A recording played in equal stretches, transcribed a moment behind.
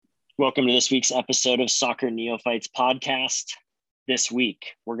Welcome to this week's episode of Soccer Neophytes Podcast. This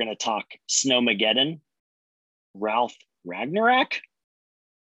week, we're going to talk Snowmageddon, Ralph Ragnarok.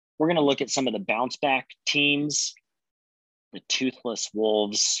 We're going to look at some of the bounce back teams, the Toothless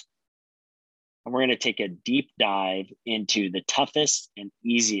Wolves, and we're going to take a deep dive into the toughest and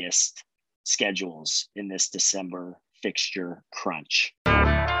easiest schedules in this December fixture crunch.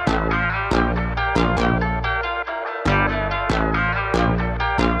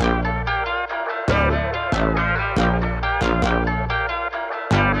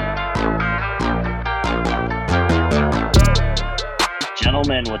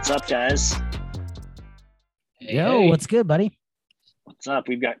 Gentlemen, what's up, guys? Yo, what's good, buddy? What's up?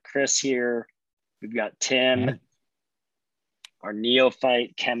 We've got Chris here. We've got Tim. Hey. Our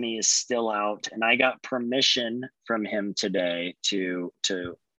neophyte Kemi is still out, and I got permission from him today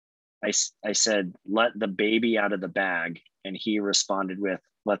I said, let the baby out of the bag, and he responded with,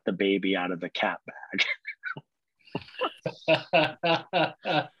 let the baby out of the cat bag.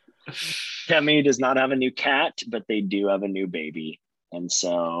 Kemi does not have a new cat, but they do have a new baby. And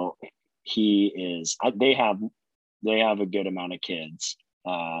so they have a good amount of kids.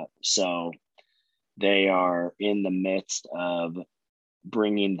 So they are in the midst of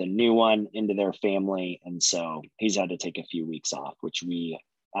bringing the new one into their family. And so he's had to take a few weeks off, which we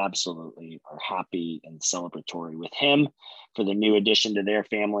absolutely are happy and celebratory with him for the new addition to their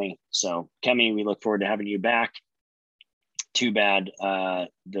family. So Kemi, we look forward to having you back. Too bad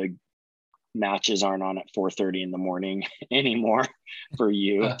the matches aren't on at 4:30 in the morning anymore for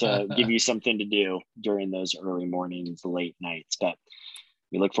you to give you something to do during those early mornings, late nights. But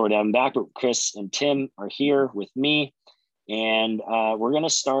we look forward to having back. But Chris and Tim are here with me, and we're going to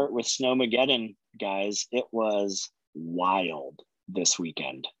start with Snowmageddon, guys. It was wild this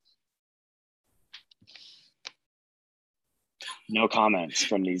weekend. No comments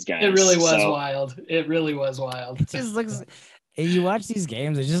from these guys. It really was wild. It really was wild. It just looks. You watch these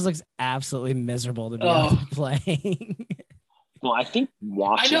games, it just looks absolutely miserable to be playing. Well, I think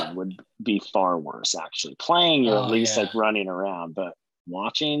watching would be far worse, actually. Playing, you're at least like running around, but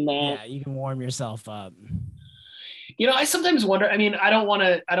watching that. Yeah, you can warm yourself up. You know, I sometimes wonder, I mean, I don't want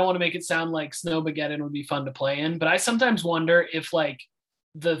to make it sound like Snowmageddon would be fun to play in, but I sometimes wonder if like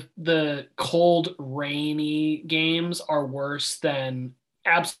the cold, rainy games are worse than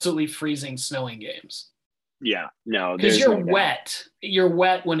absolutely freezing, snowing games. Yeah, no, because you're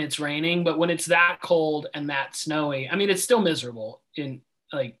wet when it's raining, but when it's that cold and that snowy, I mean, it's still miserable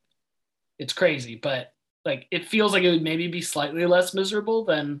it's crazy, but like, it feels like it would maybe be slightly less miserable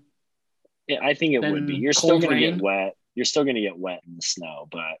than. Yeah, I think it would be. You're still going to get wet. You're still going to get wet in the snow,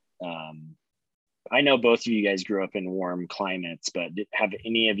 but I know both of you guys grew up in warm climates, but have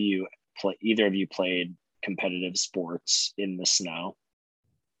either of you played competitive sports in the snow?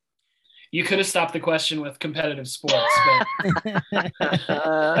 You could have stopped the question with competitive sports,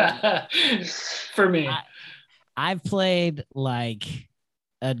 but for me, I've played like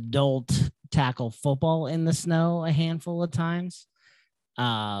adult tackle football in the snow a handful of times.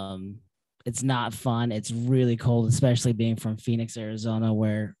 It's not fun. It's really cold, especially being from Phoenix, Arizona,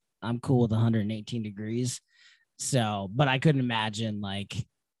 where I'm cool with 118 degrees. So, but I couldn't imagine like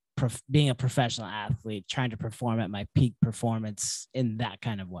being a professional athlete trying to perform at my peak performance in that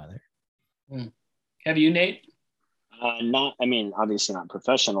kind of weather. Have you, Nate? Obviously not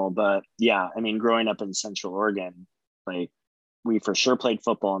professional, but yeah, I mean, growing up in Central Oregon, like we for sure played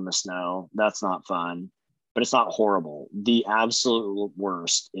football in the snow. That's not fun, but it's not horrible. The absolute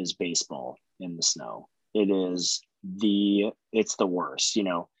worst is baseball in the snow. It's the worst. You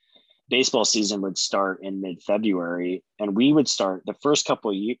know, baseball season would start in mid-February, and we would start the first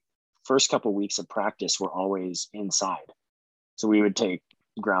couple weeks of practice were always inside. So we would take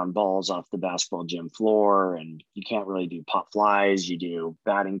ground balls off the basketball gym floor, and you can't really do pop flies. You do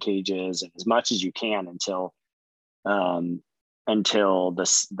batting cages and as much as you can until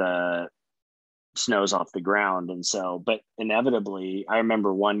the snow's off the ground. And so, but inevitably, I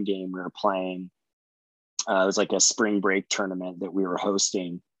remember one game we were playing, it was like a spring break tournament that we were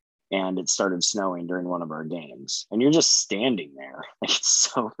hosting, and it started snowing during one of our games, and you're just standing there. Like, it's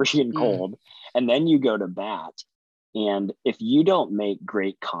so freaking cold. And then you go to bat, and if you don't make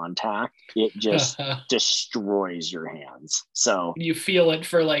great contact, it just destroys your hands. So you feel it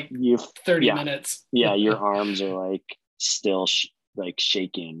for like 30 minutes. Yeah, your arms are like still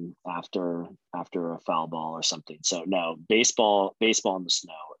shaking after a foul ball or something. So no, baseball in the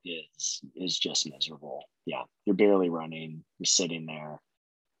snow is just miserable. Yeah, you're barely running. You're sitting there.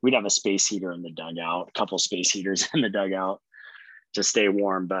 We'd have a space heater in the dugout, a couple space heaters in the dugout to stay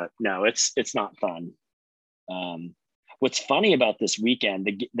warm, but no, it's not fun. What's funny about this weekend,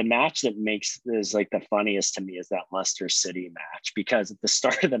 the match that is like the funniest to me is that Leicester City match, because at the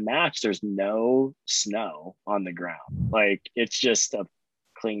start of the match, there's no snow on the ground. Like, it's just a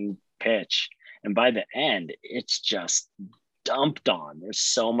clean pitch. And by the end, it's just dumped on. There's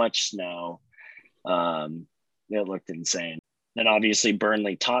so much snow. It looked insane. Then obviously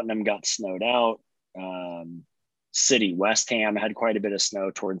Burnley Tottenham got snowed out. City West Ham had quite a bit of snow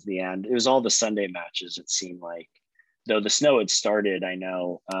towards the end. It was all the Sunday matches, it seemed like. Though the snow had started, I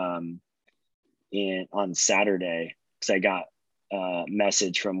know, on Saturday, because I got a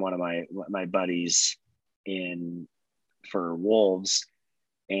message from one of my buddies for Wolves,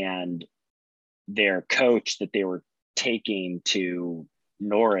 and their coach that they were taking to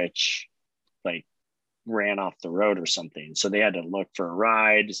Norwich, like, ran off the road or something. So they had to look for a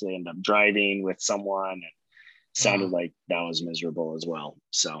ride. So they ended up driving with someone, and sounded like that was miserable as well.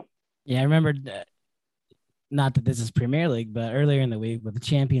 So, yeah, I remember that. Not that this is Premier League, but earlier in the week with the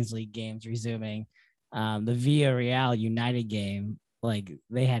Champions League games resuming, the Villarreal United game, like,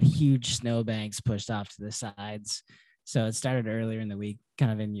 they had huge snowbanks pushed off to the sides. So it started earlier in the week,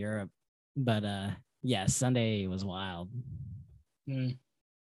 kind of in Europe. But yeah, Sunday was wild. The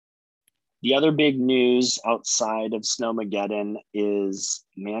other big news outside of Snowmageddon is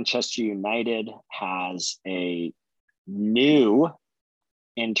Manchester United has a new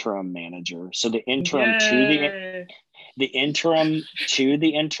interim manager. So the interim to the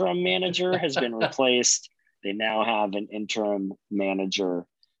interim manager has been replaced. They now have an interim manager.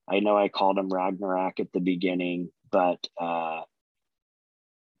 I know I called him Ragnarok at the beginning, but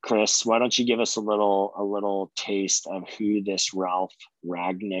Chris, why don't you give us a little taste of who this Ralph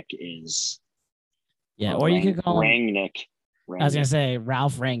Rangnick is? Yeah, or you could call him Rangnick. I was gonna say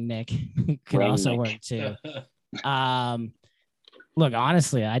Ralph Rangnick could also work too. Look,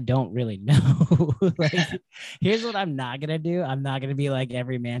 honestly, I don't really know. Like, here's what I'm not gonna do. I'm not gonna be like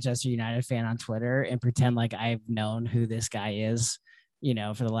every Manchester United fan on Twitter and pretend like I've known who this guy is,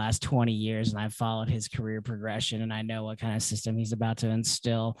 for the last 20 years, and I've followed his career progression and I know what kind of system he's about to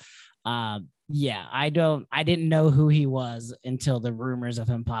instill. Yeah, I didn't know who he was until the rumors of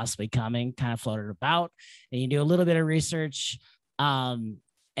him possibly coming kind of floated about, and you do a little bit of research, and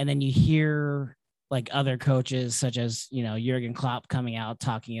then you hear like other coaches such as, Jurgen Klopp coming out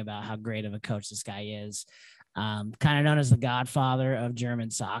talking about how great of a coach this guy is, kind of known as the godfather of German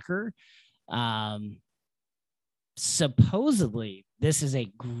soccer. Supposedly this is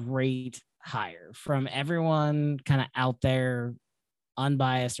a great hire from everyone kind of out there,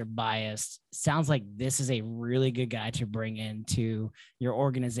 unbiased or biased. Sounds like this is a really good guy to bring into your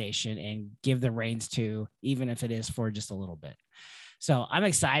organization and give the reins to, even if it is for just a little bit. So I'm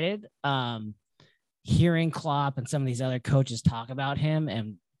excited. Hearing Klopp and some of these other coaches talk about him,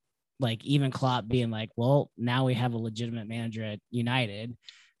 and like even Klopp being like, well, now we have a legitimate manager at United.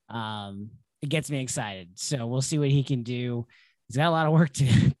 It gets me excited. So we'll see what he can do. He's got a lot of work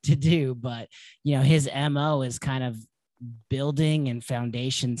to do, but his MO is kind of building and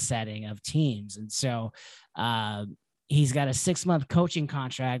foundation setting of teams. And so he's got a 6-month coaching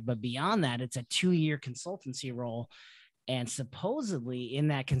contract, but beyond that, it's a 2-year consultancy role. And supposedly in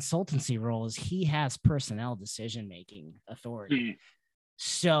that consultancy role is he has personnel decision-making authority.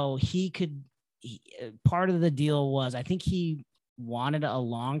 So part of the deal was, I think he wanted a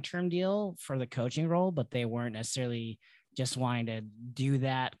long-term deal for the coaching role, but they weren't necessarily just wanting to do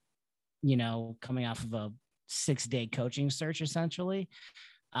that, coming off of a 6-day coaching search essentially.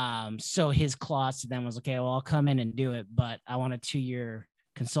 So his clause to them was, okay, well, I'll come in and do it, but I want a 2-year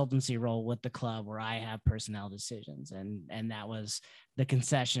consultancy role with the club where I have personnel decisions. And that was the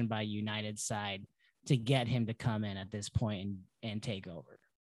concession by United's side to get him to come in at this point and take over.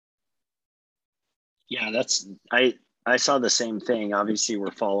 Yeah, I saw the same thing. Obviously,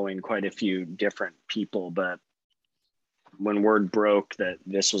 we're following quite a few different people, but when word broke that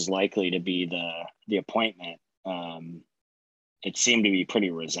this was likely to be the appointment, it seemed to be pretty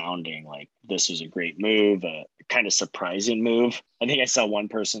resounding. Like, this was a great move, a kind of surprising move. I think I saw one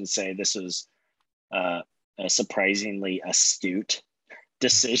person say this was a surprisingly astute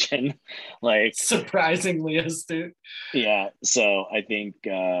decision. Like, surprisingly astute. Yeah. So I think,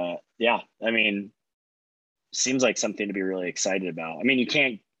 seems like something to be really excited about. I mean, you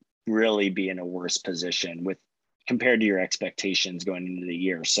can't really be in a worse position compared to your expectations going into the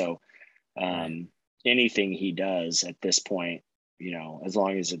year. So anything he does at this point, as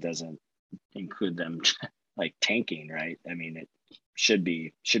long as it doesn't include them like tanking, right? I mean, it should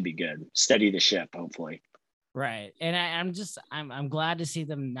be good. Steady the ship, hopefully. Right. And I'm glad to see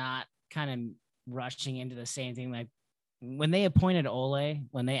them not kind of rushing into the same thing. Like when they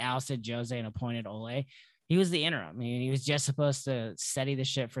ousted Jose and appointed Ole, He was the interim. I mean, he was just supposed to steady the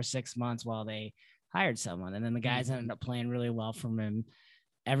ship for 6 months while they hired someone. And then the guys ended up playing really well from him.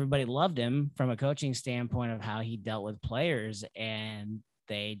 Everybody loved him from a coaching standpoint of how he dealt with players, and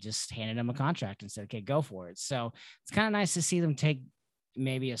they just handed him a contract and said, okay, go for it. So it's kind of nice to see them take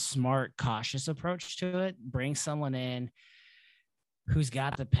maybe a smart, cautious approach to it, bring someone in who's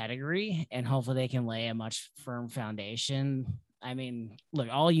got the pedigree, and hopefully they can lay a much firm foundation. I mean, look,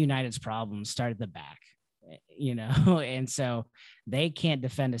 all United's problems start at the back, and so they can't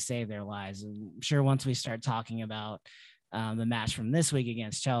defend to save their lives. I'm sure once we start talking about the match from this week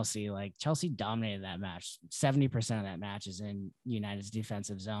against Chelsea, like Chelsea dominated that match. 70% of that match is in United's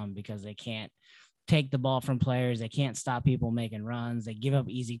defensive zone because they can't take the ball from players. They can't stop people making runs. They give up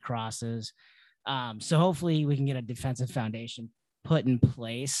easy crosses. So hopefully we can get a defensive foundation put in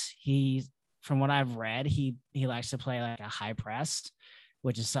place. From what I've read, he likes to play like a high press,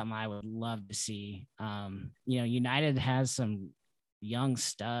 which is something I would love to see. United has some young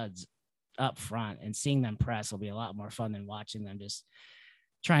studs up front, and seeing them press will be a lot more fun than watching them just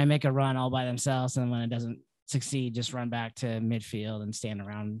try and make a run all by themselves. And when it doesn't succeed, just run back to midfield and stand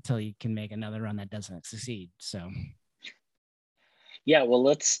around until you can make another run that doesn't succeed. So yeah, well,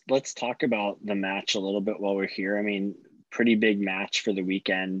 let's talk about the match a little bit while we're here. I mean, pretty big match for the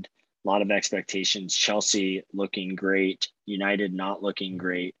weekend. A lot of expectations. Chelsea looking great, United not looking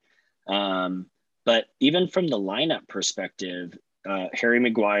great. But even from the lineup perspective, Harry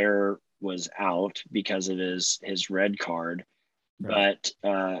Maguire was out because of his red card. Right.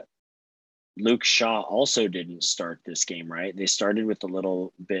 But Luke Shaw also didn't start this game, right? They started with a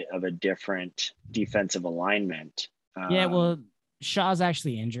little bit of a different defensive alignment. Yeah, well, Shaw's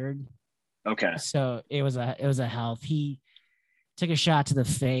actually injured. Okay. So it was a health. He took a shot to the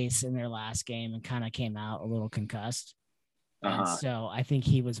face in their last game and kind of came out a little concussed. And so I think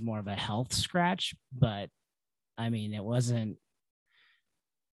he was more of a health scratch, but I mean, it wasn't.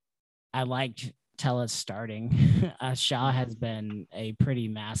 I liked Telles starting. Shaw has been a pretty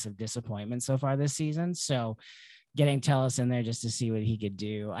massive disappointment so far this season. So getting Telles in there just to see what he could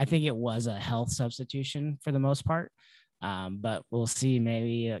do. I think it was a health substitution for the most part. But we'll see.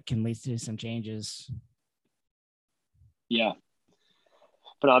 Maybe it can lead to some changes. Yeah.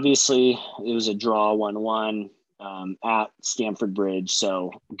 But obviously it was a draw 1-1 at Stamford Bridge.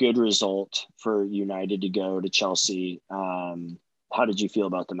 So good result for United to go to Chelsea. How did you feel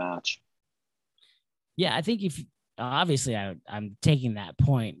about the match? Yeah, I think obviously I'm taking that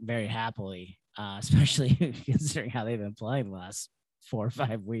point very happily, especially considering how they've been playing the last 4 or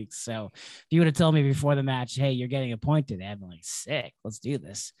 5 weeks. So if you would have told me before the match, hey, you're getting a point today, I'd be like, sick, let's do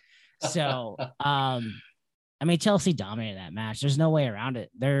this. So, I mean, Chelsea dominated that match. There's no way around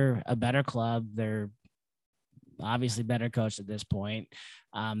it. They're a better club. They're obviously better coached at this point.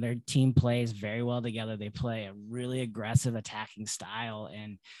 Their team plays very well together. They play a really aggressive attacking style,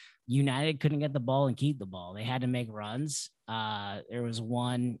 and United couldn't get the ball and keep the ball. They had to make runs. There was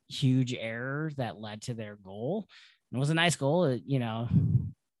one huge error that led to their goal. It was a nice goal.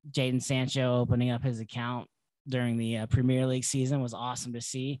 Jadon Sancho opening up his account during the Premier League season was awesome to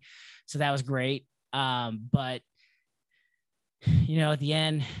see. So that was great. But at the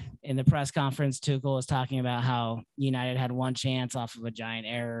end in the press conference, Tuchel was talking about how United had one chance off of a giant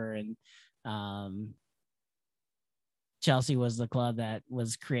error, and Chelsea was the club that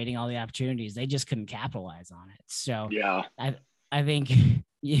was creating all the opportunities. They just couldn't capitalize on it. So yeah, I think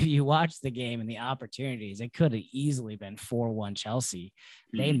if you watch the game and the opportunities, it could have easily been 4-1 Chelsea.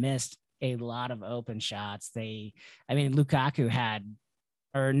 Mm-hmm. They missed a lot of open shots. Lukaku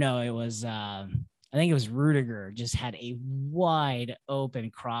I think it was Rudiger just had a wide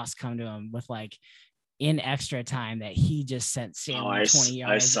open cross come to him with in extra time that he just sent Sam 20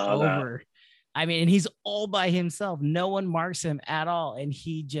 yards over. That. I mean, and he's all by himself. No one marks him at all. And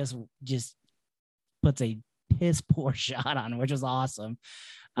he just puts a piss poor shot on him, which was awesome.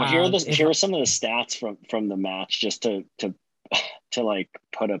 Well, here are some of the stats from the match, just to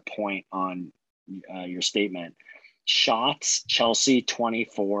put a point on your statement. Shots, Chelsea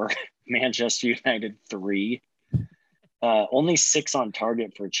 24, Manchester United 3. Only 6 on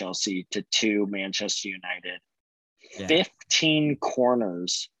target for Chelsea to 2 Manchester United. Yeah. 15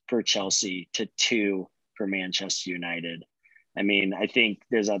 corners for Chelsea to 2 for Manchester United. I mean, I think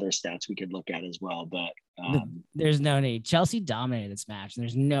there's other stats we could look at as well, but there's no need. Chelsea dominated this match, and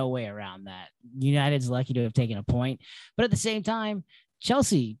there's no way around that. United's lucky to have taken a point, but at the same time,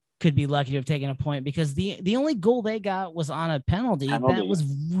 Chelsea could be lucky to have taken a point because the only goal they got was on a penalty that was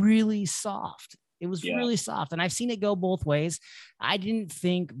really soft. It was Yeah. really soft. And I've seen it go both ways. I didn't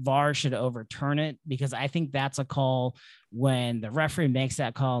think VAR should overturn it because I think that's a call when the referee makes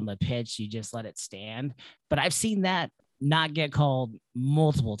that call on the pitch, you just let it stand. But I've seen that not get called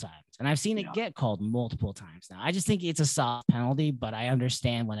multiple times. And I've seen it get called multiple times now. I just think it's a soft penalty, but I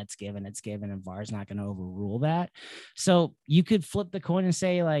understand when it's given, and VAR is not going to overrule that. So you could flip the coin and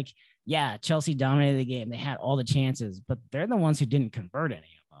say, like, yeah, Chelsea dominated the game. They had all the chances, but they're the ones who didn't convert any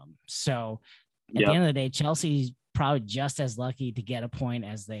of them. So at the end of the day, Chelsea's probably just as lucky to get a point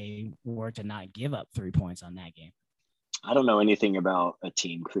as they were to not give up 3 points on that game. I don't know anything about a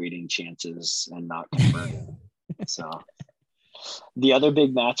team creating chances and not converting. So the other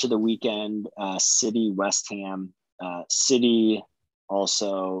big match of the weekend, City West Ham. City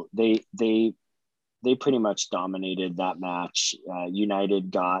also they pretty much dominated that match. United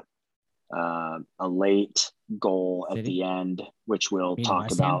got a late goal at the end, which we'll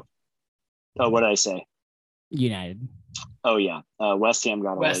talk about. Oh, what did I say? United. Oh yeah, West Ham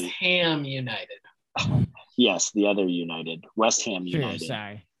got a West late. Ham United. Yes, the other United, West Ham United.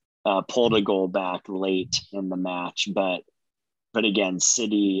 Sorry. Pulled a goal back late in the match, but again,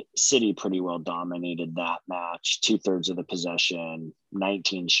 City pretty well dominated that match. 2/3 of the possession,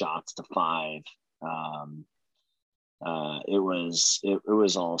 19 shots to 5. It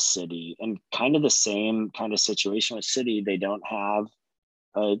was all City, and kind of the same kind of situation with City. They don't have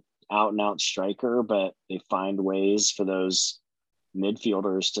a out and out striker, but they find ways for those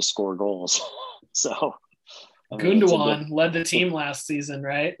midfielders to score goals. So Gundogan led the team last season,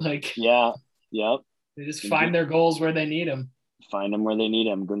 right? Like, yeah, yep. They just find their goals where they need them. Find them where they need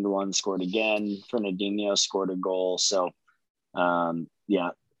them. Gundogan scored again. Fernandinho scored a goal. So,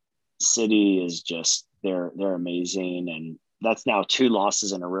 City is just they're amazing, and that's now 2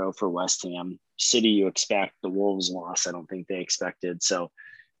 losses in a row for West Ham. City, you expect. The Wolves loss, I don't think they expected. So,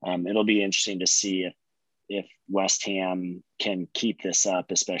 it'll be interesting to see if West Ham can keep this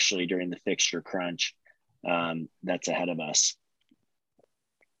up, especially during the fixture crunch that's ahead of us.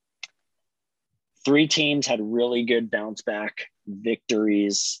 3 teams had really good bounce back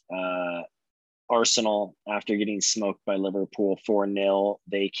victories. Arsenal, after getting smoked by Liverpool 4-0,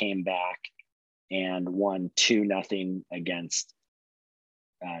 they came back and won 2-0 against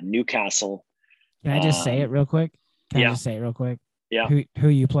Newcastle. Can I just say it real quick? Yeah. Who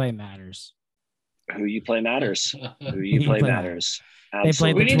you play matters. Who you play matters. Who you play matters.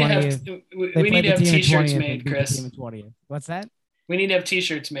 Absolutely. We need to have t-shirts made, Chris. What's that? We need to have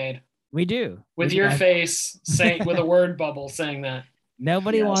t-shirts made. We do. With your face saying with a word bubble saying that.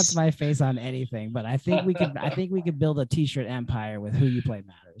 Nobody wants my face on anything, but I think we could build a t-shirt empire with who you play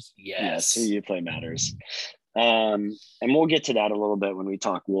matters. Yes, who you play matters. And we'll get to that a little bit when we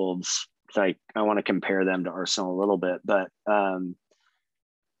talk Wolves. I want to compare them to Arsenal a little bit, but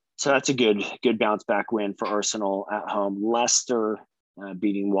so that's a good bounce back win for Arsenal at home. Leicester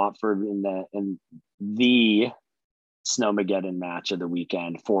beating Watford in the Snowmageddon match of the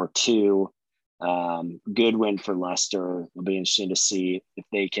weekend 4-2. Good win for Leicester. It'll be interesting to see if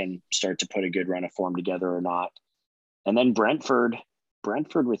they can start to put a good run of form together or not. And then Brentford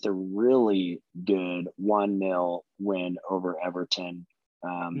with a really good 1-0 win over Everton.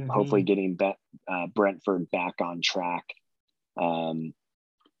 Hopefully getting Brentford back on track,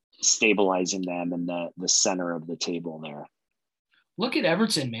 stabilizing them in the center of the table there. Look at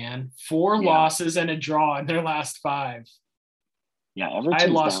Everton, man. 4 losses and a draw in their last 5. Yeah, Everton. I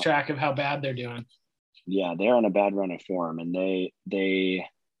lost track of how bad they're doing. Yeah, they're on a bad run of form, and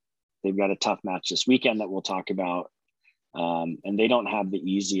they've got a tough match this weekend that we'll talk about. And they don't have the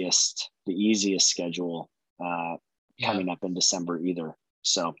easiest schedule coming up in December either.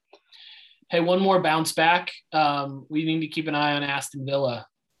 So, hey, one more bounce back. We need to keep an eye on Aston Villa.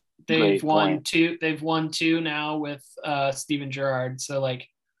 They've won 2. They've won 2 now with Steven Gerrard. So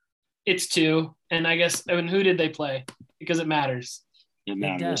it's 2. And I guess who did they play? Because it matters. It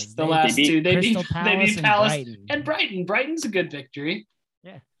matters. The last 2. They beat Palace and Brighton. Brighton's a good victory.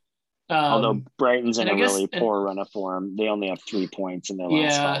 Yeah. Although Brighton's in a really poor run of form. They only have 3 points in their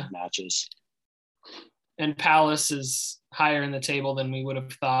last 5 matches. And Palace is higher in the table than we would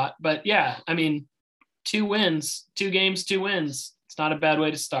have thought. But 2 wins, 2 games, 2 wins. It's not a bad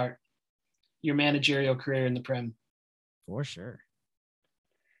way to start your managerial career in the Prem. For sure.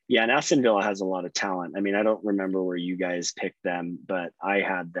 Yeah, and Aston Villa has a lot of talent. I mean, I don't remember where you guys picked them, but I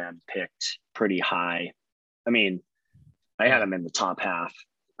had them picked pretty high. I mean, I had them in the top half.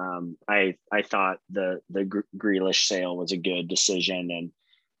 I thought the Grealish sale was a good decision, and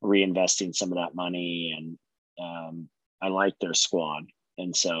reinvesting some of that money, and I like their squad,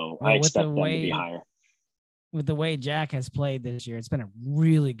 and so I expect them to be higher. with the way Jack has played this year, it's been a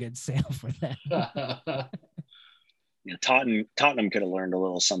really good sale for them. Yeah, Tottenham could have learned a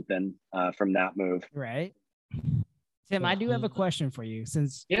little something from that move. Right. Tim, I do have a question for you.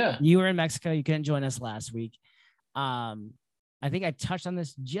 Since Yeah. you were in Mexico, you couldn't join us last week. I think I touched on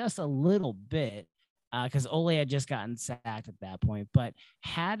this just a little bit because Ole had just gotten sacked at that point. But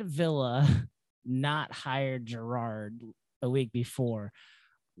had Villa not hired Gerrard a week before,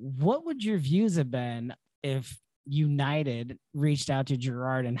 what would your views have been if United reached out to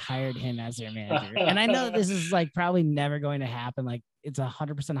Gerrard and hired him as their manager? And I know this is like probably never going to happen. Like it's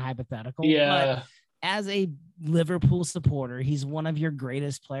 100% hypothetical. Yeah. But as a Liverpool supporter, he's one of your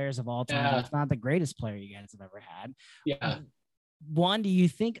greatest players of all time. Yeah. If not the greatest player you guys have ever had. Yeah. One, do you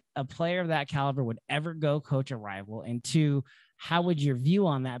think a player of that caliber would ever go coach a rival? And two, how would your view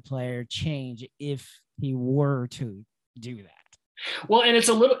on that player change if he were to do that? Well, and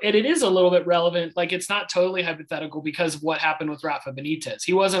it is a little bit relevant. Like it's not totally hypothetical because of what happened with Rafa Benitez.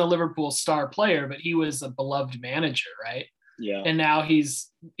 He wasn't a Liverpool star player, but he was a beloved manager, right? Yeah. And now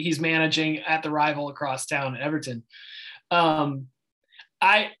he's managing at the rival across town at Everton.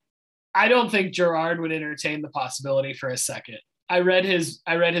 I don't think Gerrard would entertain the possibility for a second. I read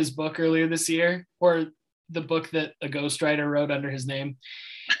his book earlier this year, or the book that a ghostwriter wrote under his name.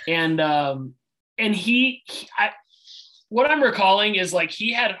 And what I'm recalling is like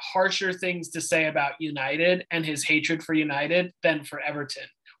he had harsher things to say about United and his hatred for United than for Everton,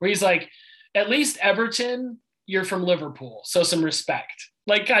 where he's like, at least Everton, you're from Liverpool, so some respect,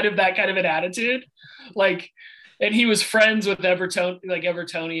 like kind of that kind of an attitude. Like, and he was friends with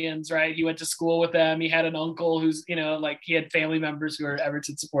Evertonians, right? He went to school with them. He had an uncle who's, like he had family members who are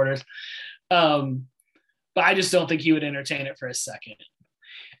Everton supporters. But I just don't think he would entertain it for a second.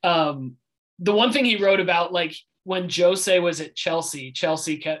 The one thing he wrote about, like, when Jose was at Chelsea,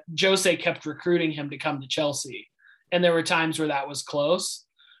 Jose kept recruiting him to come to Chelsea. And there were times where that was close,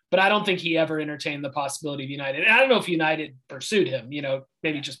 but I don't think he ever entertained the possibility of United. And I don't know if United pursued him,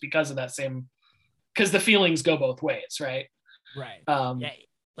 maybe just because of that same, because the feelings go both ways. Right. Right. Yeah.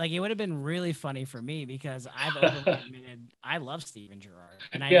 Like it would have been really funny for me because I've openly admitted I love Steven Gerrard.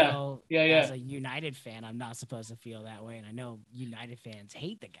 And I know as a United fan, I'm not supposed to feel that way. And I know United fans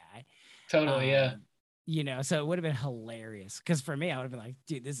hate the guy. Totally. Yeah. So it would have been hilarious because for me, I would have been like,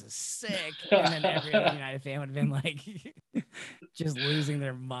 dude, this is sick. And then every other United fan would have been like, just losing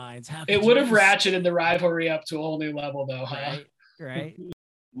their minds. It would have ratcheted the rivalry up to a whole new level, though. Right.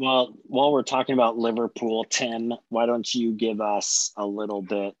 Well, while we're talking about Liverpool, Tim, why don't you give us a little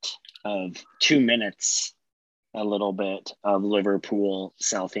bit of 2 minutes, a little bit of Liverpool,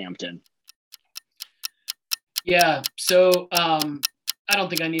 Southampton? Yeah. So, I don't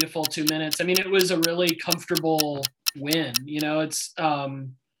think I need a full 2 minutes. I mean, it was a really comfortable win. It's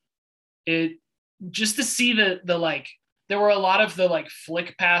it just to see the like, there were a lot of the like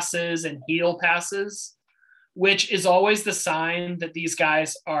flick passes and heel passes, which is always the sign that these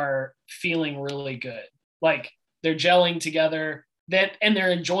guys are feeling really good. Like they're gelling together and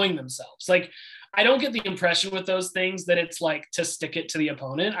they're enjoying themselves. Like, I don't get the impression with those things that it's like to stick it to the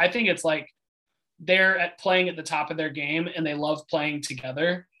opponent. I think it's like, they're playing at the top of their game and they love playing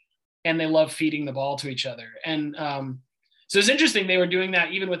together and they love feeding the ball to each other. And so it's interesting. They were doing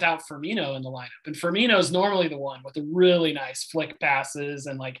that even without Firmino in the lineup. And Firmino's normally the one with the really nice flick passes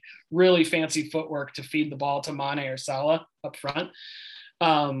and like really fancy footwork to feed the ball to Mane or Salah up front.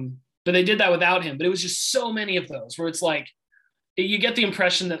 But they did that without him. But it was just so many of those where it's like, you get the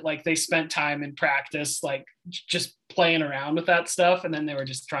impression that like they spent time in practice, like just playing around with that stuff. And then they were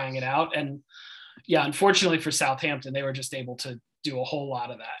just trying it out. And yeah, unfortunately for Southampton, they were just able to do a whole lot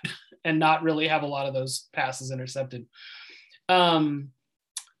of that and not really have a lot of those passes intercepted.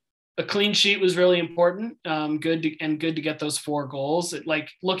 A clean sheet was really important. Good to get those 4 goals. Like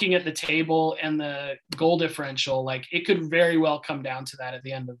looking at the table and the goal differential, like it could very well come down to that at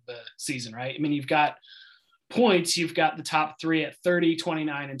the end of the season, right? I mean, you've got points, you've got the top 3 at 30,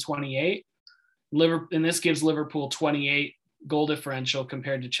 29, and 28. And this gives Liverpool 28 goal differential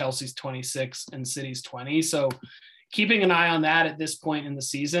compared to Chelsea's 26 and City's 20. So keeping an eye on that at this point in the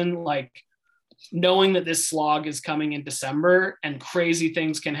season, like knowing that this slog is coming in December and crazy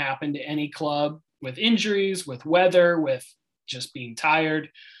things can happen to any club with injuries, with weather, with just being tired.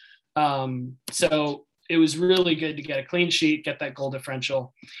 So it was really good to get a clean sheet, get that goal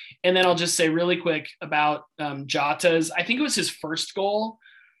differential. And then I'll just say really quick about Jota's, I think it was his first goal.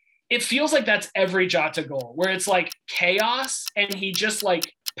 It feels like that's every Jota goal where it's like chaos and he just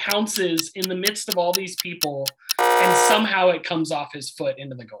like pounces in the midst of all these people and somehow it comes off his foot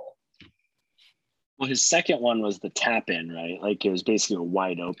into the goal. Well, his second one was the tap in, right? Like it was basically a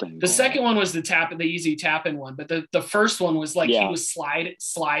wide open. The second one was the easy tap in one, but the first one was like he was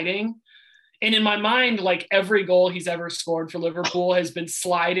sliding. And in my mind, like every goal he's ever scored for Liverpool has been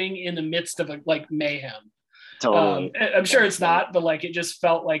sliding in the midst of like mayhem. Totally. I'm sure it's not, but like it just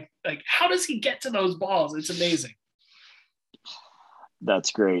felt like how does he get to those balls? It's amazing.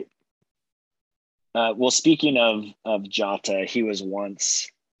 That's great. Well, speaking of Jota, he was once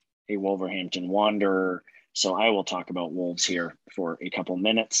a Wolverhampton Wanderer, so I will talk about Wolves here for a couple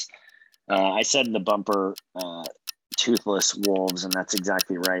minutes. I said in the bumper, toothless Wolves, and that's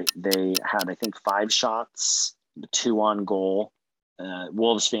exactly right. They had, I think, 5 shots, 2 on goal.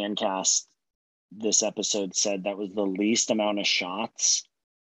 Wolves Fancast this episode said that was the least amount of shots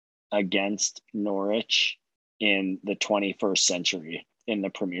against Norwich in the 21st century in the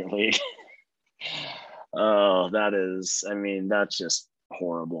Premier League. Oh, that's just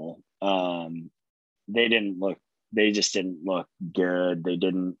horrible. They just didn't look good.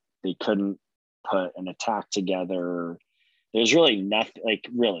 They couldn't put an attack together. There's really nothing, like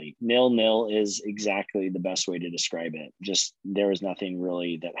really 0-0 is exactly the best way to describe it. Just, there was nothing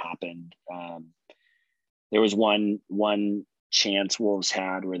really that happened. There was one chance Wolves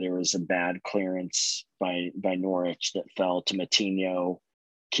had where there was a bad clearance by Norwich that fell to Matinho.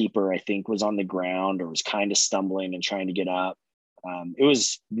 Keeper, I think, was on the ground or was kind of stumbling and trying to get up. It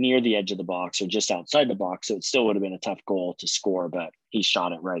was near the edge of the box or just outside the box, so it still would have been a tough goal to score, but he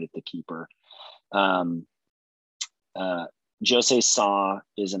shot it right at the keeper. Jose Sa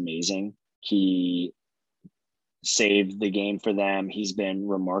is amazing. He saved the game for them. He's been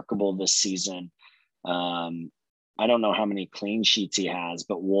remarkable this season. I don't know how many clean sheets he has,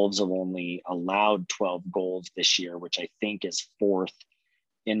 but Wolves have only allowed 12 goals this year, which I think is 4th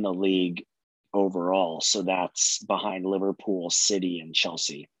in the league overall. So that's behind Liverpool, City, and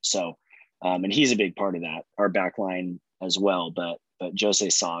Chelsea. So, and he's a big part of that, our back line as well. But Jose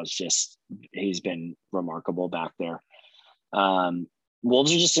Sa is he's been remarkable back there.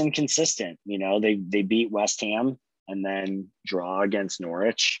 Wolves are just inconsistent. You know, they beat West Ham and then draw against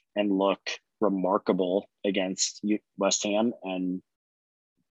Norwich and look remarkable against West Ham and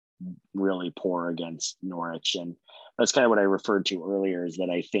really poor against Norwich. And that's kind of what I referred to earlier, is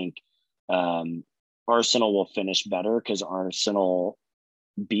that I think Arsenal will finish better because Arsenal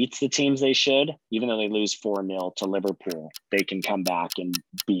beats the teams they should. Even though they lose 4-0 to Liverpool, they can come back and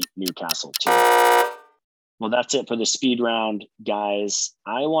beat Newcastle too. Well, that's it for the speed round, guys.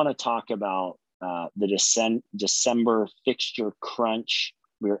 I want to talk about the December fixture crunch.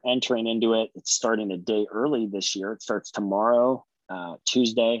 We're entering into it. It's starting a day early this year. It starts tomorrow,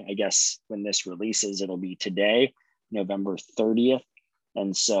 Tuesday. I guess when this releases, it'll be today, November 30th.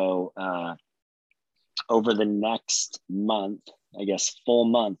 And so over the next month, I guess full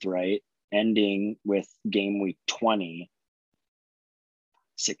month, right, ending with game week 20,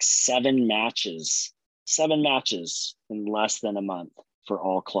 7 matches in less than a month for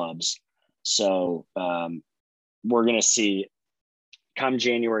all clubs. So we're going to see, come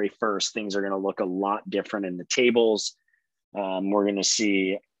January 1st, things are going to look a lot different in the tables. We're going to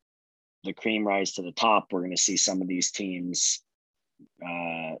see the cream rise to the top. We're going to see some of these teams,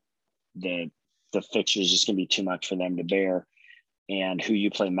 the fixture is just going to be too much for them to bear, and who you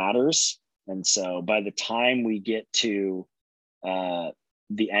play matters. And so by the time we get to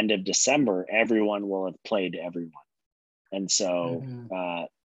the end of December, everyone will have played everyone. And so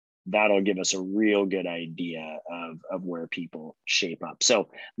that'll give us a real good idea of where people shape up. So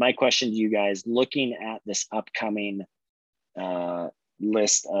my question to you guys, looking at this upcoming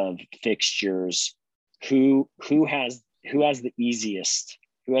list of fixtures, who has the easiest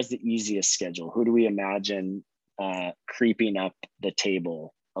schedule? Who do we imagine creeping up the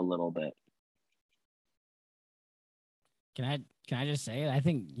table a little bit? Can I just say it? I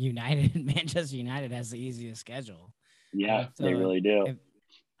think Manchester United has the easiest schedule. Yeah, so they really do.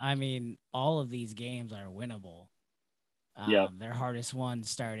 All of these games are winnable. Their hardest one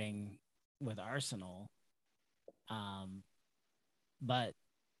starting with Arsenal. But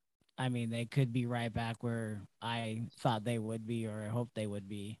they could be right back where I thought they would be, or I hoped they would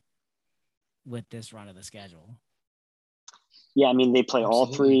be, with this run of the schedule. Yeah, they play all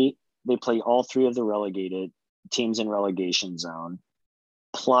three. They play all 3 of the relegated teams in relegation zone,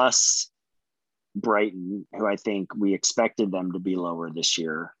 plus Brighton, who I think we expected them to be lower this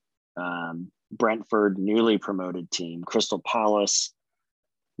year. Brentford, newly promoted team. Crystal Palace,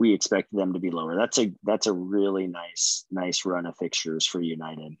 we expected them to be lower. That's a really nice run of fixtures for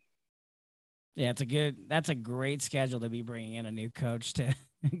United. Yeah, that's a great schedule to be bringing in a new coach to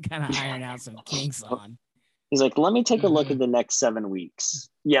kind of iron out some kinks on. He's like, let me take a look at the next 7 weeks.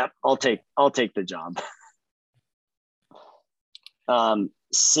 Yep, I'll take the job.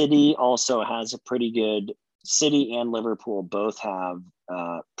 City also has a pretty good. City and Liverpool both have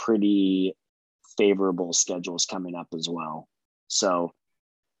pretty favorable schedules coming up as well. So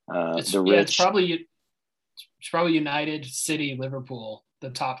it's probably United, City, Liverpool, the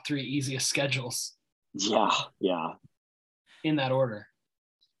top 3 easiest schedules. Yeah. In that order.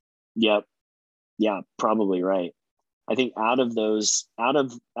 Yep. Yeah, probably right. I think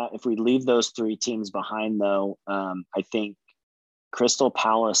if we leave those 3 teams behind, though, I think Crystal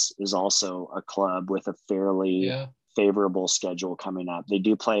Palace is also a club with a fairly favorable schedule coming up. They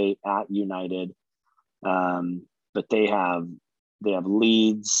do play at United, but they have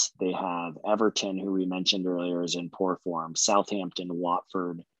Leeds, they have Everton, who we mentioned earlier is in poor form, Southampton,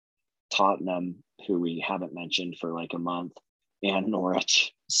 Watford, Tottenham, who we haven't mentioned for like a month, and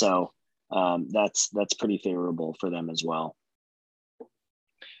Norwich. So that's pretty favorable for them as well.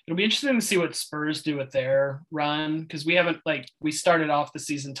 It'll be interesting to see what Spurs do with their run, because we started off the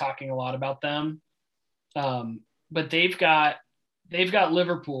season talking a lot about them, but they've got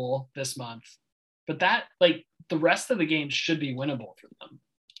Liverpool this month, but that the rest of the games should be winnable for them.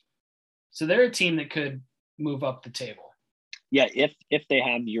 So they're a team that could move up the table. Yeah, if they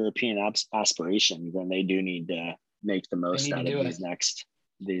have European aspirations, then they do need to make the most out of these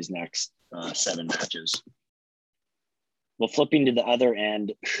next 7 matches. Well, flipping to the other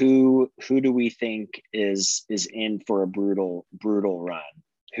end, who do we think is in for a brutal run?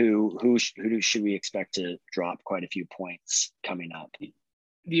 Who should we expect to drop quite a few points coming up?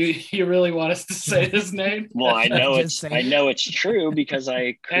 You really want us to say his name? Well, I know it's true because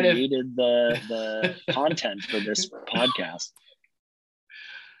I created the content for this podcast.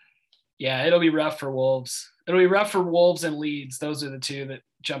 Yeah, it'll be rough for Wolves. It'll be rough for Wolves and Leeds. Those are the 2 that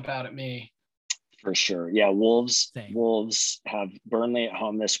jump out at me. For sure. Yeah, Wolves have Burnley at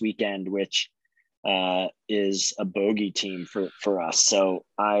home this weekend, which is a bogey team for us. So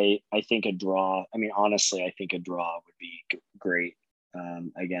I think a draw. I mean, honestly, I think a draw would be great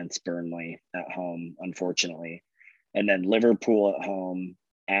against Burnley at home, unfortunately. And then Liverpool at home,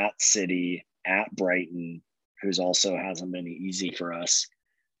 at City, at Brighton, who's also hasn't been easy for us.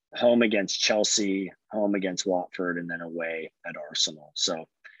 Home against Chelsea, home against Watford, and then away at Arsenal. So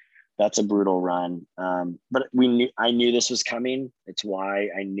that's a brutal run. But I knew this was coming. It's why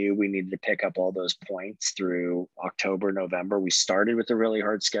I knew we needed to pick up all those points through October, November. We started with a really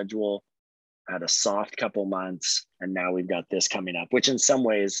hard schedule, had a soft couple months, and now we've got this coming up, which in some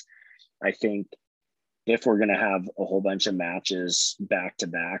ways, I think if we're going to have a whole bunch of matches back to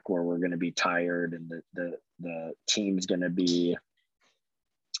back where we're going to be tired and the team's going to be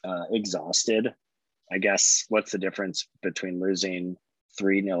exhausted, I guess what's the difference between losing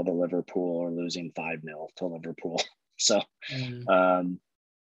 3-0 to Liverpool or losing 5-0 to Liverpool? So,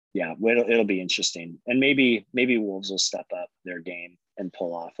 yeah, it'll be interesting. And maybe Wolves will step up their game and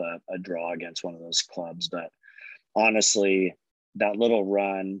pull off a draw against one of those clubs. But honestly, that little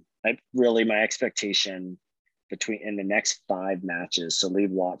run, my expectation in the next 5 matches, so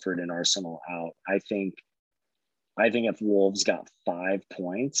leave Watford and Arsenal out, I think if Wolves got 5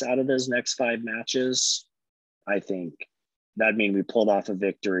 points out of those next 5 matches, I think that'd mean we pulled off a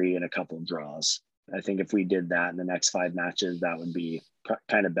victory and a couple of draws. I think if we did that in the next 5 matches, that would be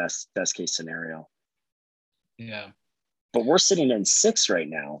kind of best case scenario. Yeah. But we're sitting in 6 right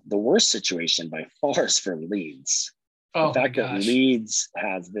now. The worst situation by far is for Leeds. The fact that Leeds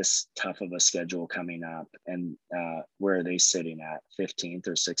has this tough of a schedule coming up, and where are they sitting at? 15th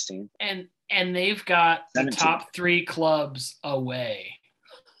or 16th? And they've got 17th. The top 3 clubs away.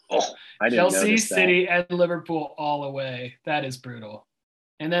 Oh, I didn't Chelsea, notice that. City, and Liverpool all away. That is brutal.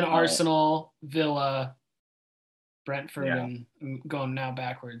 And then Arsenal, Villa, Brentford, and I'm going now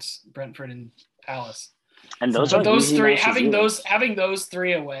backwards. Brentford and Palace. And those three, having those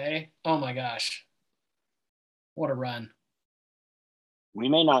 3 away. Oh my gosh, what a run! We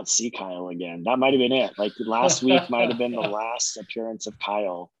may not see Kyle again. That might have been it. Like last week might have been the last appearance of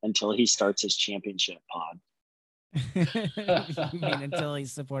Kyle until he starts his championship pod. You mean until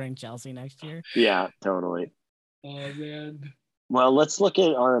he's supporting Chelsea next year? Yeah, totally. Oh man. Well, let's look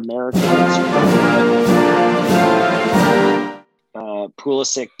at our Americans.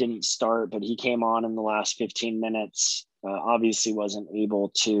 Pulisic didn't start, but he came on in the last 15 minutes. Obviously wasn't able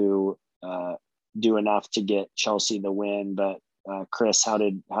to do enough to get Chelsea the win. But Chris, how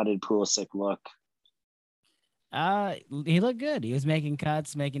did Pulisic look? He looked good. He was making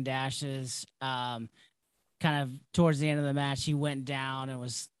cuts, making dashes. Kind of towards the end of the match, he went down and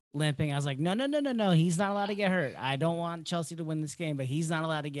was limping. I was like, no. He's not allowed to get hurt. I don't want Chelsea to win this game, but he's not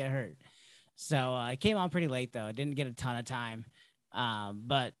allowed to get hurt. So it came on pretty late though. Didn't get a ton of time,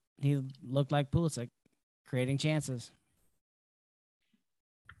 but he looked like Pulisic, creating chances.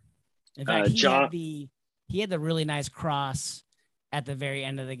 In fact, he had the really nice cross at the very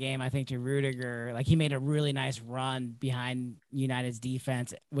end of the game, I think, to Rudiger. Like, he made a really nice run behind United's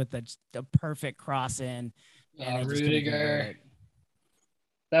defense with the perfect cross in. And Rudiger.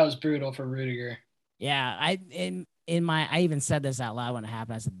 That was brutal for Rudiger. Yeah, I even said this out loud when it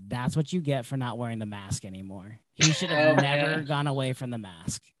happened. I said, that's what you get for not wearing the mask anymore. He should have never gone away from the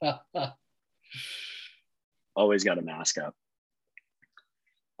mask. Always got a mask up.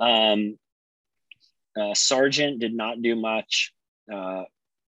 Sargent did not do much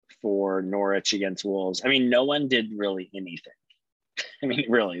for Norwich against Wolves. I mean, no one did really anything. I mean,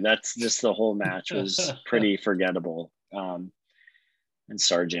 really, that's just the whole match was pretty forgettable. And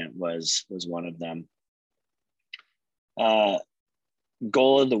Sargent was one of them.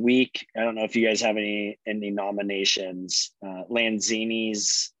 Goal of the week. I don't know if you guys have any nominations.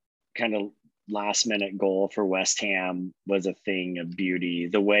 Lanzini's kind of last minute goal for West Ham was a thing of beauty.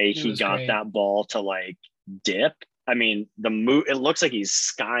 The way he got great. That ball to like dip. I mean, it looks like he's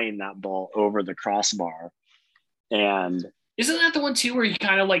skying that ball over the crossbar. And isn't that the one too where he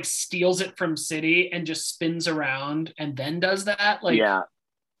kind of like steals it from City and just spins around and then does that? Like, yeah.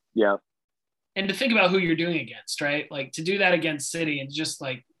 And to think about who you're doing against, right? Like, to do that against City and just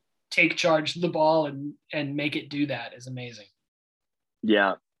like take charge of the ball and make it do that is amazing.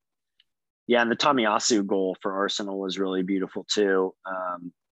 Yeah. Yeah, and the Tomiyasu goal for Arsenal was really beautiful too.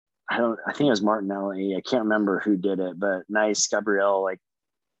 I think it was Martinelli. I can't remember who did it, but nice Gabriel, like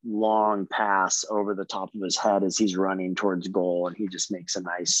long pass over the top of his head as he's running towards goal, and he just makes a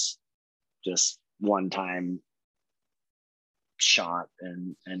nice, just one-time shot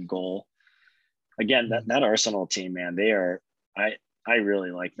and goal. Again, that Arsenal team, man, they are. I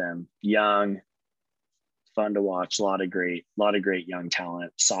really like them. Young, fun to watch. A lot of great young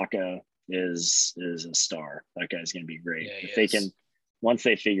talent. Saka is a star. That guy's going to be great. Yeah, if they can, once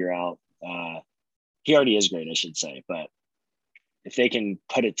they figure out, he already is great, I should say, but if they can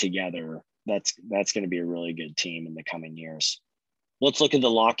put it together, that's going to be a really good team in the coming years. Let's look at the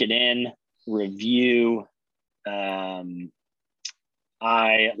lock it in review.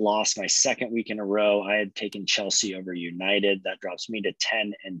 I lost my second week in a row. I had taken Chelsea over United. That drops me to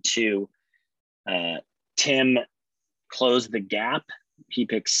 10-2. Tim closed the gap. He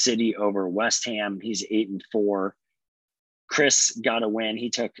picked City over West Ham. He's 8-4. Chris got a win. He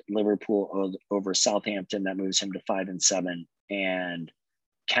took Liverpool over Southampton. That moves him to 5-7. And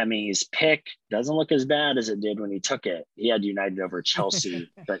Kemi's pick doesn't look as bad as it did when he took it. He had United over Chelsea,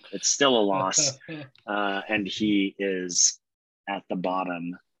 but it's still a loss. And he is at the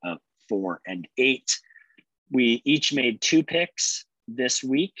bottom of 4-8. We each made 2 picks this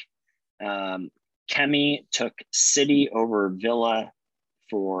week. Kemi took City over Villa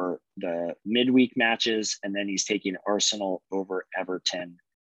for the midweek matches, and then he's taking Arsenal over Everton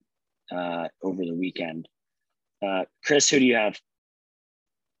over the weekend. Chris, who do you have?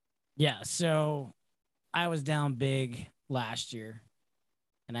 Yeah, so I was down big last year,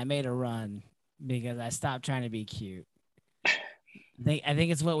 and I made a run because I stopped trying to be cute. I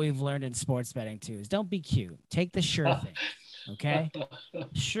think it's what we've learned in sports betting too, is don't be cute. Take the sure thing, okay?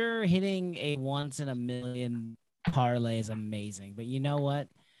 Sure, hitting a once in a million parlay is amazing, but you know what?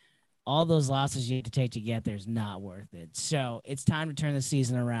 All those losses you have to take to get there is not worth it. So it's time to turn the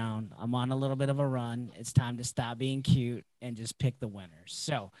season around. I'm on a little bit of a run. It's time to stop being cute and just pick the winners.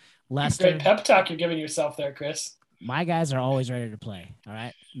 So Leicester. Great pep talk you're giving yourself there, Chris. My guys are always ready to play. All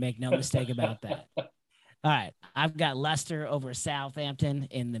right. Make no mistake about that. All right. I've got Leicester over Southampton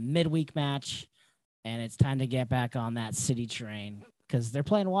in the midweek match, and it's time to get back on that City train because they're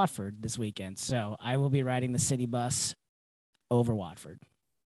playing Watford this weekend. So I will be riding the City bus over Watford.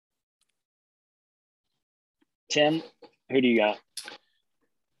 Tim, who do you got?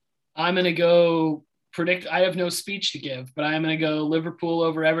 I'm going to go predict. I have no speech to give, but I'm going to go Liverpool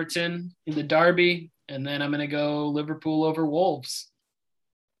over Everton in the derby, and then I'm going to go Liverpool over Wolves.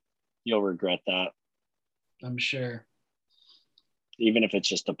 You'll regret that. I'm sure. Even if it's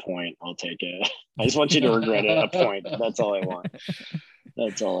just a point, I'll take it. I just want you to regret it. A point. That's all I want.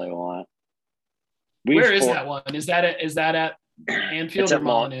 That's all I want. Where is that one? Is that at Anfield or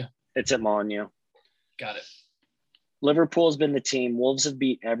Molineux? It's at Molineux. Got it. Liverpool's been the team. Wolves have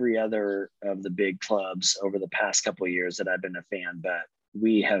beat every other of the big clubs over the past couple of years that I've been a fan, but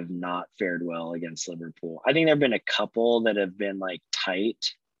we have not fared well against Liverpool. I think there have been a couple that have been like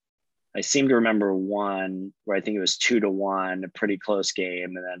tight. I seem to remember one where I think it was 2-1, a pretty close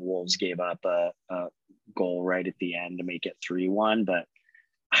game, and then Wolves gave up a goal right at the end to make it 3-1. But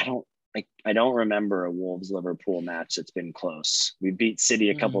I I don't remember a Wolves Liverpool match that's been close. We beat City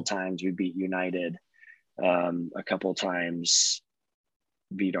a couple times. We beat United a couple times,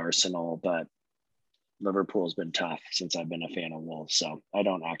 beat Arsenal, but Liverpool's been tough since I've been a fan of Wolves. So I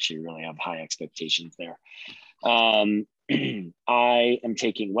don't actually really have high expectations there. I am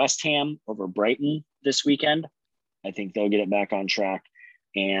taking West Ham over Brighton this weekend. I think they'll get it back on track.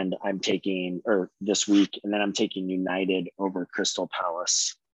 And I'm taking, or this week, and then I'm taking United over Crystal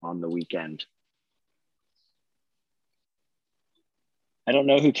Palace on the weekend. I don't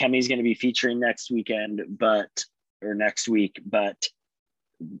know who Kemi's going to be featuring next week, but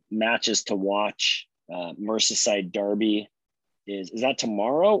matches to watch. Merseyside Derby is that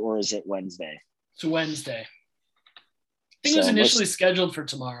tomorrow or is it Wednesday? It's Wednesday. I think it was initially scheduled for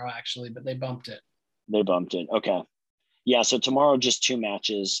tomorrow, actually, but they bumped it. Okay. Yeah, so tomorrow just 2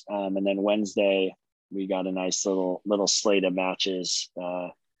 matches, and then Wednesday we got a nice little slate of matches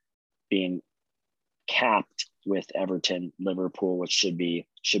being capped with Everton, Liverpool, which should be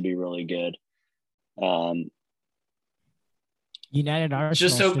really good. United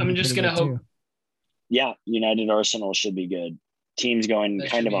Arsenal. I'm just gonna hope. Too. Yeah, United Arsenal should be good. Teams going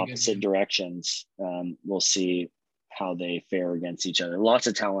kind of opposite directions. We'll see how they fare against each other. Lots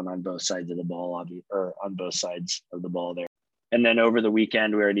of talent on both sides of the ball, on both sides of the ball there. And then over the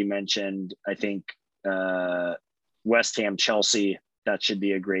weekend, we already mentioned, I think West Ham Chelsea, that should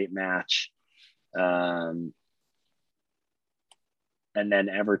be a great match. And then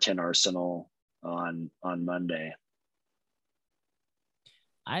Everton Arsenal on Monday.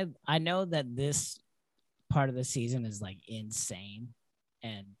 I know that this part of the season is like insane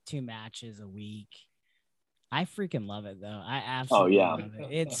and 2 matches a week. I freaking love it though. I absolutely love it.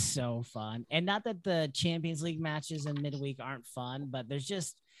 It's so fun. And not that the Champions League matches in midweek aren't fun, but there's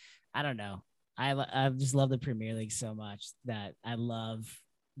just, I don't know. I just love the Premier League so much that I love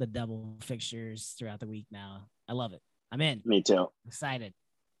the double fixtures throughout the week now. I love it. I'm in. Me too. I'm excited.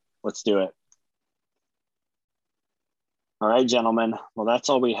 Let's do it. All right, gentlemen. Well, that's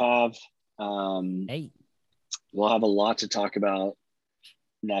all we have. Hey. We'll have a lot to talk about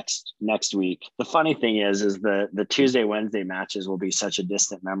next week. The funny thing is the Tuesday, Wednesday matches will be such a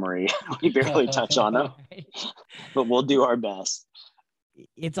distant memory. We barely touch on them, but we'll do our best.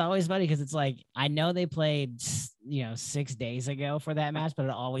 It's always funny because it's like, I know they played, 6 days ago for that match, but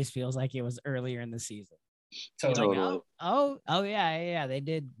it always feels like it was earlier in the season. Totally. Like, oh yeah. They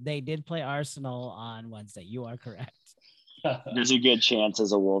did play Arsenal on Wednesday. You are correct. There's a good chance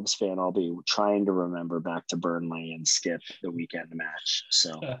as a Wolves fan, I'll be trying to remember back to Burnley and skip the weekend match.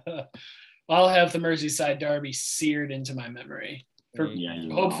 So I'll have the Merseyside Derby seared into my memory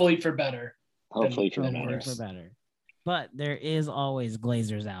hopefully for better. Hopefully for better. But there is always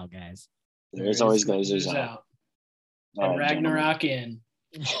Glazers out, guys. There is always Glazers out. And Ragnarok in.